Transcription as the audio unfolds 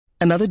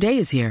Another day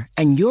is here,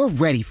 and you're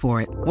ready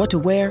for it. What to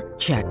wear?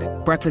 Check.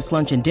 Breakfast,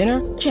 lunch, and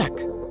dinner? Check.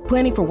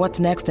 Planning for what's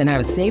next and how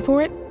to save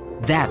for it?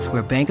 That's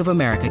where Bank of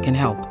America can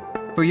help.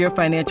 For your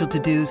financial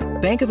to-dos,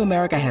 Bank of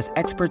America has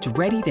experts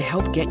ready to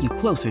help get you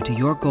closer to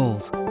your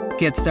goals.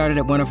 Get started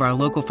at one of our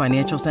local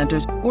financial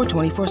centers or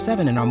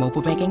 24/7 in our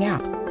mobile banking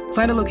app.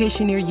 Find a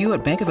location near you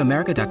at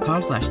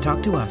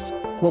bankofamerica.com/talktous.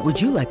 What would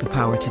you like the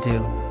power to do?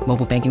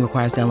 Mobile banking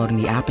requires downloading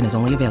the app and is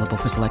only available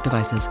for select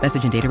devices.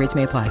 Message and data rates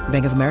may apply.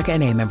 Bank of America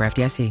N.A., member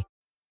FDIC.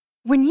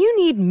 When you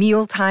need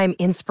mealtime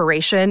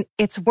inspiration,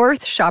 it's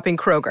worth shopping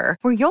Kroger,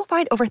 where you'll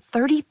find over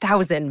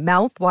 30,000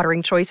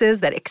 mouth-watering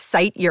choices that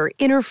excite your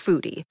inner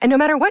foodie. And no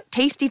matter what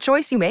tasty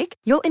choice you make,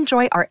 you'll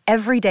enjoy our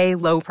everyday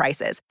low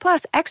prices,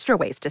 plus extra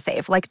ways to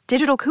save, like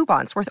digital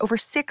coupons worth over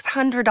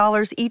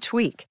 $600 each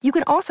week. You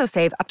can also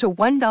save up to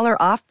 $1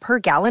 off per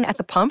gallon at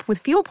the pump with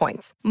fuel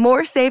points.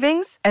 More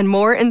savings and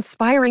more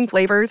inspiring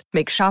flavors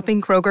make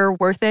shopping Kroger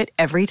worth it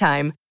every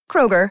time.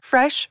 Kroger,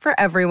 fresh for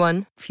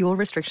everyone. Fuel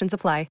restrictions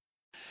apply.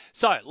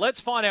 So let's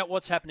find out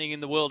what's happening in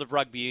the world of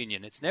rugby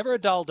union. It's never a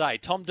dull day.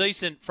 Tom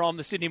Decent from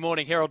the Sydney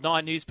Morning Herald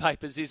 9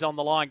 newspapers is on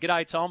the line.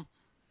 G'day, Tom.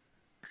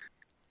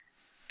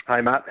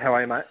 Hey, Matt. How are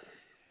you, mate?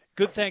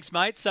 Good, thanks,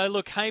 mate. So,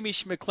 look,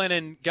 Hamish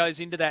McLennan goes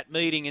into that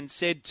meeting and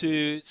said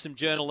to some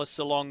journalists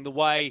along the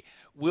way,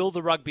 will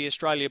the Rugby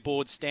Australia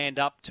board stand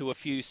up to a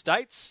few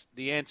states?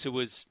 The answer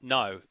was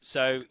no.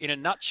 So, in a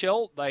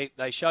nutshell, they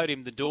showed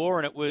him the door,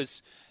 and it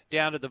was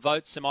down to the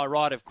votes, am I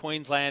right, of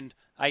Queensland,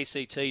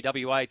 ACT,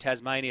 WA,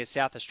 Tasmania,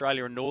 South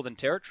Australia and Northern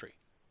Territory.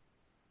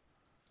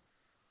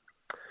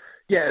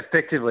 Yeah,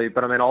 effectively.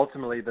 But, I mean,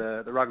 ultimately,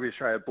 the Rugby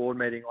Australia board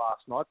meeting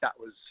last night, that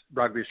was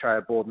Rugby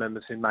Australia board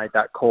members who made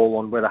that call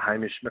on whether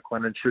Hamish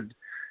McLennan should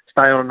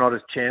stay on or not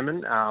as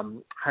chairman.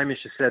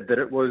 Hamish has said that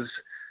it was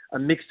a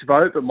mixed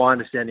vote, but my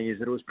understanding is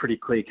that it was pretty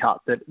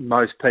clear-cut, that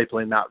most people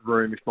in that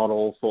room, if not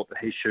all, thought that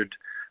he should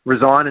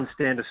resign and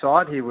stand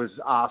aside. He was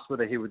asked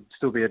whether he would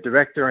still be a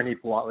director, and he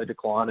politely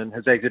declined and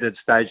has exited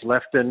stage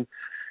left. And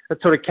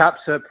that sort of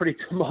caps a pretty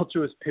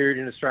tumultuous period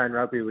in Australian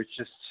rugby, which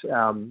just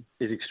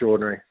is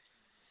extraordinary.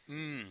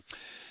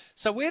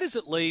 So where does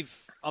it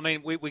leave? I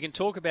mean, we can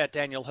talk about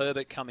Daniel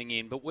Herbert coming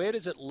in, but where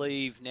does it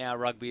leave now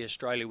Rugby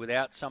Australia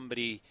without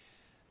somebody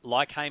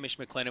like Hamish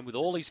McLennan, with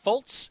all his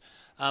faults,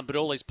 but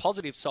all his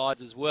positive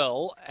sides as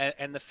well,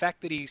 and the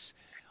fact that he's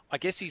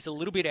a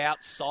little bit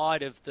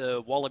outside of the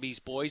Wallabies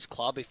boys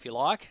club, if you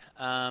like.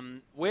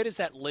 Where does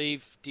that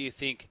leave, do you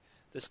think,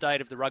 the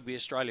state of the Rugby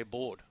Australia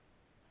board?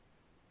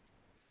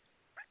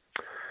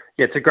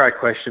 Yeah, it's a great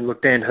question.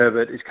 Look, Dan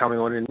Herbert is coming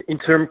on in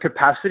interim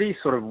capacity.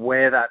 Sort of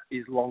where that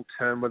is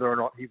long-term, whether or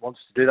not he wants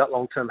to do that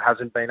long-term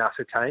hasn't been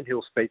ascertained.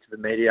 He'll speak to the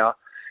media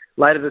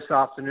later this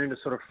afternoon to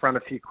sort of front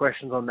a few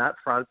questions on that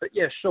front. But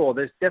yeah, sure,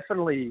 there's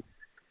definitely,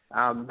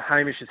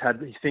 Hamish has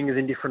had his fingers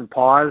in different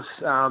pies,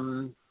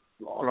 on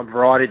a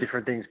variety of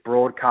different things,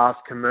 broadcast,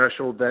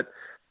 commercial, that,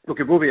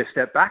 look, it will be a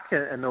step back,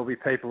 and there'll be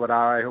people at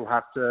RA who'll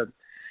have to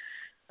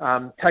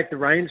take the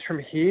reins from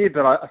here.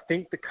 But I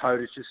think the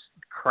code is just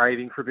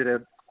craving for a bit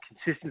of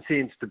consistency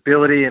and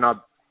stability, and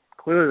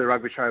clearly the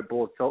Rugby Australia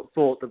board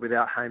thought that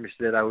without Hamish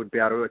there, they would be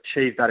able to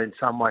achieve that in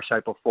some way,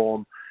 shape or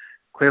form.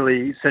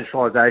 Clearly,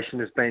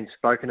 centralisation has been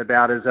spoken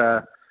about as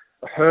a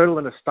hurdle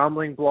and a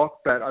stumbling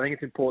block, but I think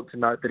it's important to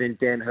note that in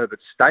Dan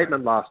Herbert's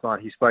statement last night,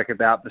 he spoke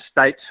about the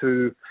states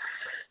who,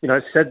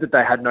 said that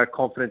they had no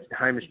confidence in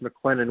Hamish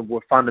McLennan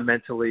were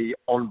fundamentally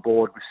on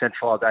board with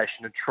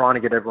centralisation and trying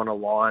to get everyone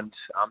aligned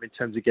in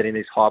terms of getting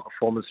these high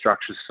performance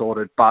structures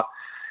sorted. But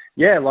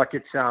yeah, look,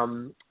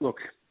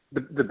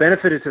 the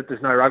benefit is that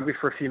there's no rugby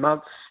for a few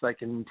months. They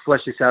can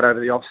flesh this out over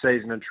the off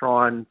season and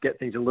try and get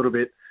things a little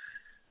bit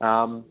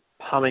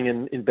humming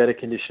in better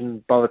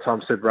condition by the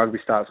time Super Rugby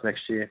starts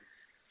next year.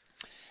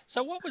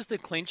 So what was the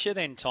clincher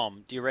then,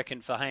 Tom, do you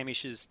reckon, for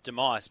Hamish's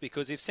demise?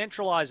 Because if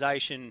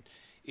centralisation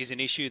is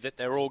an issue that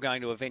they're all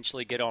going to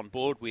eventually get on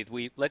board with,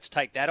 let's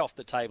take that off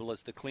the table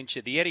as the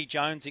clincher. The Eddie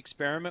Jones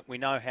experiment, we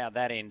know how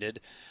that ended.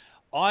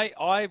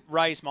 I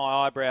raised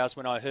my eyebrows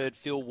when I heard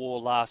Phil Waugh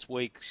last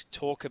week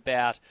talk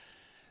about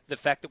the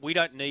fact that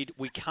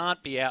we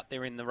can't be out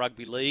there in the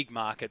rugby league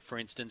market, for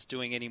instance,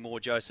 doing any more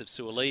Joseph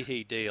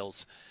Suolihi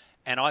deals.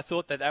 And I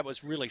thought that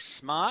was really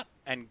smart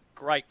and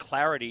great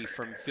clarity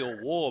from Phil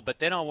Waugh. But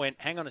then I went,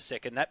 hang on a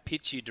second, that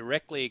pits you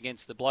directly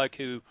against the bloke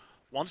who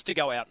wants to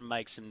go out and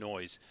make some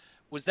noise.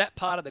 Was that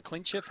part of the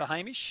clincher for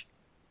Hamish?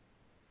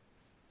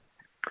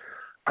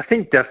 I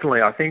think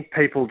definitely. I think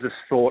people just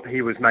thought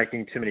he was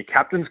making too many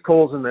captain's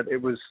calls and that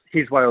it was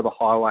his way or the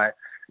highway.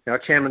 A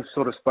chairman's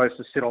sort of supposed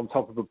to sit on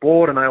top of the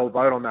board and they all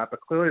vote on that,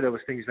 but clearly there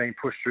was things being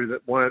pushed through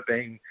that weren't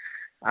being,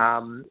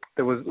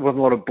 there wasn't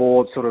a lot of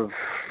board sort of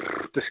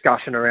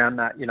discussion around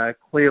that.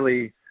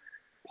 Clearly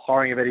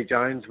hiring of Eddie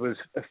Jones was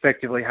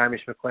effectively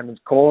Hamish McLennan's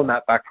call, and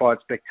that backfired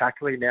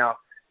spectacularly. Now,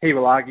 he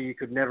will argue you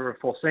could never have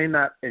foreseen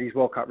that. Eddie's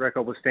World Cup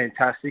record was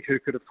fantastic. Who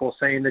could have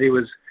foreseen that he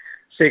was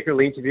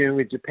secretly interviewing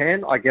with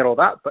Japan? I get all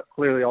that, but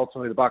clearly,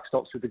 ultimately, the buck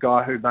stops with the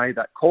guy who made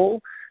that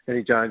call.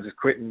 Eddie Jones has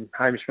quit and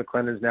Hamish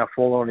McLennan's now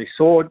fallen on his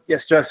sword.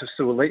 Yes, Joseph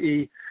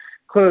Suolihi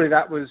clearly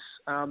that was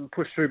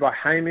pushed through by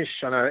Hamish.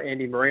 I know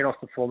Andy Marinos,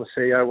 the former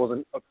CEO,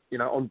 wasn't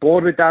on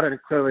board with that, and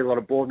clearly a lot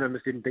of board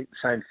members didn't think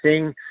the same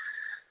thing.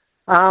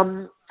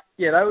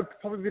 That would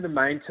probably be the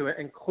main to it.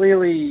 And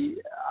clearly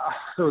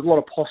there was a lot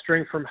of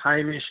posturing from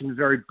Hamish and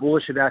very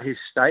bullish about his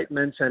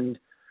statements and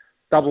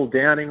double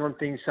downing on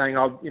things, saying,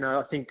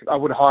 I think I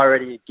would hire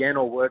Eddie again,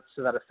 or words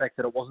to that effect,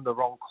 that it wasn't the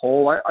wrong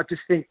call. I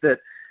just think that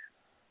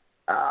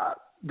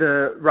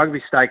the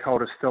rugby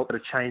stakeholders felt that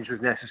a change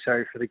was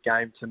necessary for the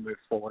game to move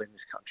forward in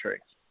this country.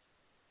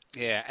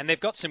 Yeah, and they've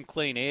got some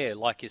clean air,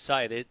 like you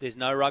say. There's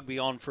no rugby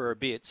on for a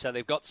bit, so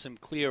they've got some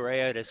clear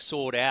air to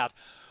sort out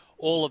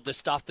all of the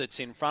stuff that's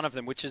in front of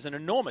them, which is an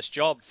enormous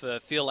job for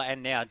Phil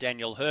and now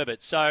Daniel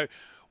Herbert. So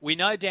we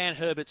know Dan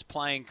Herbert's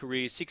playing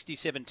career,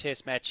 67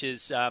 test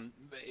matches,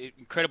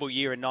 incredible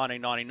year in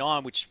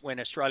 1999, which when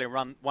Australia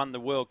won the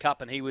World Cup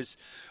and he was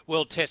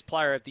World Test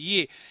Player of the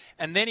Year.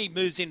 And then he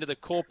moves into the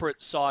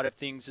corporate side of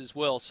things as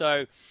well.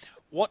 So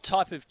what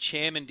type of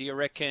chairman do you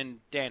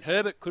reckon Dan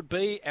Herbert could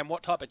be, and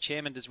what type of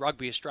chairman does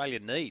Rugby Australia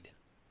need?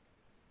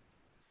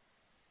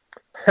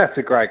 That's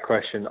a great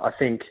question. I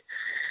think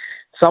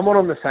someone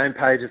on the same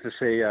page as the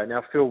CEO.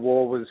 Now, Phil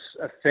Waugh was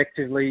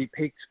effectively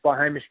picked by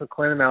Hamish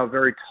McLennan. They were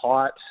very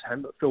tight.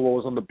 Phil Waugh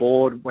was on the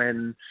board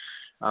when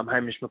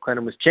Hamish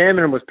McLennan was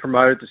chairman and was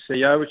promoted to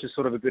CEO, which is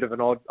sort of a bit of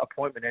an odd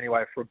appointment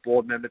anyway for a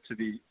board member to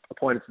be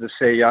appointed to the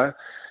CEO.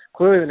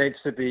 Clearly, there needs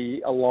to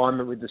be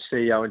alignment with the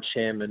CEO and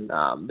chairman.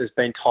 There's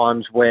been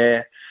times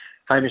where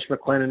Hamish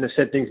McLennan has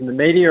said things in the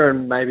media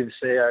and maybe the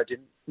CEO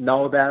didn't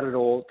know about it,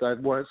 or they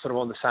weren't sort of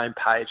on the same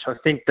page. So I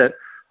think that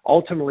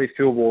ultimately,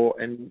 Phil Waugh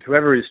and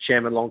whoever is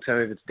chairman long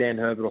term, if it's Dan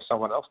Herbert or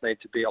someone else, need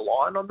to be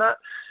aligned on that.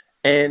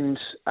 And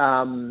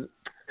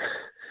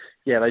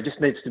they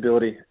just need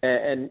stability.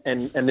 And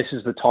this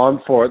is the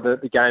time for it.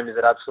 The game is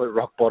at absolute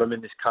rock bottom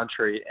in this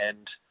country.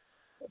 And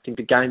I think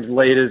the game's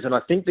leaders, and I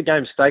think the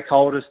game's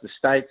stakeholders, the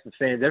states, the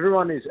fans,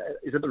 everyone is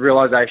at the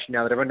realisation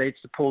now that everyone needs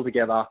to pull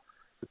together.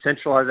 The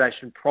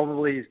centralisation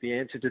probably is the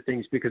answer to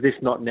things, because if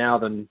not now,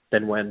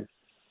 then when?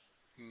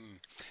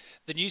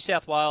 The New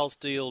South Wales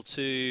deal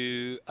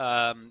to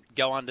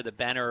go under the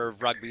banner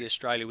of Rugby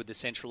Australia with the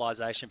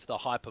centralisation for the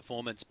high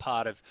performance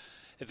part of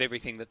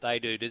everything that they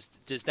do,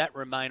 does that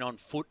remain on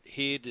foot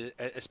here,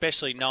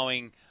 especially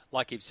knowing,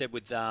 like you've said,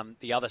 with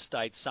the other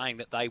states saying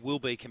that they will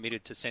be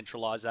committed to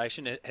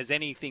centralisation? Has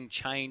anything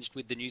changed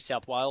with the New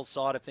South Wales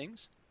side of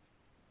things?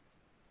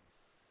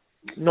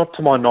 Not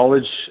to my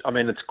knowledge. I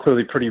mean, it's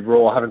clearly pretty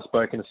raw. I haven't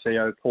spoken to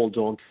CEO Paul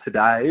Dawn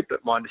today,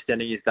 but my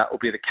understanding is that will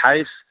be the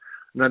case.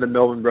 I know the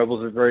Melbourne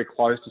Rebels are very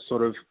close to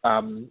sort of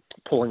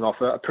pulling off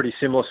a pretty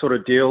similar sort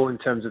of deal in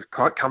terms of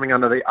coming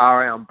under the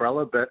RA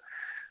umbrella, but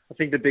I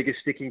think the biggest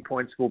sticking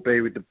points will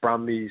be with the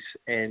Brumbies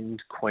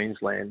and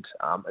Queensland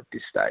at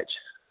this stage.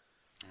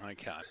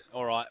 Okay.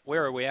 All right.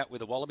 Where are we at with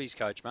the Wallabies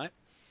coach, mate?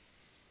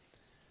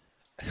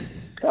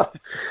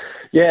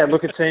 Yeah,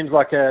 look, it seems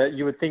like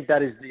you would think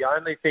that is the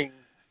only thing,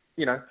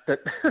 that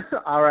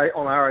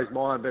on RA's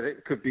mind, but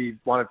it could be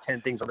one of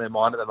 10 things on their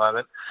mind at the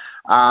moment.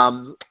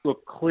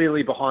 Look,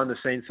 clearly behind the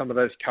scenes, some of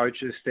those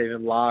coaches,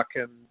 Stephen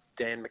Larkham,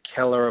 Dan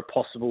McKellar, are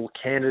possible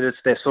candidates.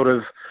 They're sort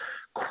of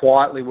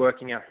quietly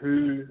working out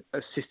who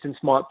assistants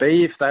might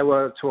be if they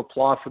were to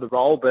apply for the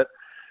role. But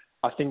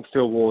I think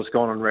Phil Waugh's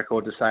gone on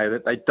record to say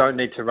that they don't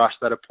need to rush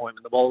that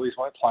appointment. The Wallabies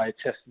won't play a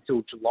test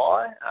until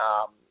July,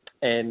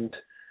 and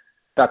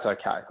that's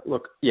okay.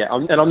 Look,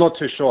 I'm not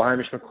too sure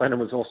Hamish McLennan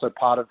was also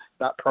part of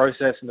that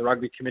process, and the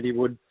rugby committee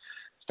would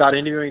start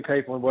interviewing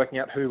people and working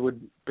out who would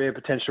be a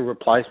potential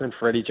replacement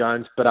for Eddie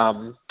Jones. But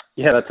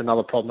that's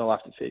another problem they'll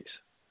have to fix.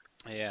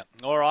 Yeah.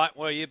 All right.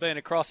 Well, you've been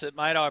across it,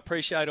 mate. I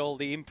appreciate all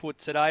the input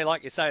today.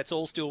 Like you say, it's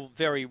all still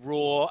very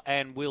raw,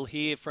 and we'll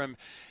hear from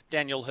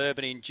Daniel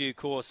Herbert in due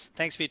course.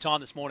 Thanks for your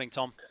time this morning,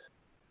 Tom.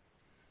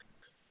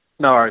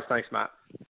 No worries. Thanks, Matt.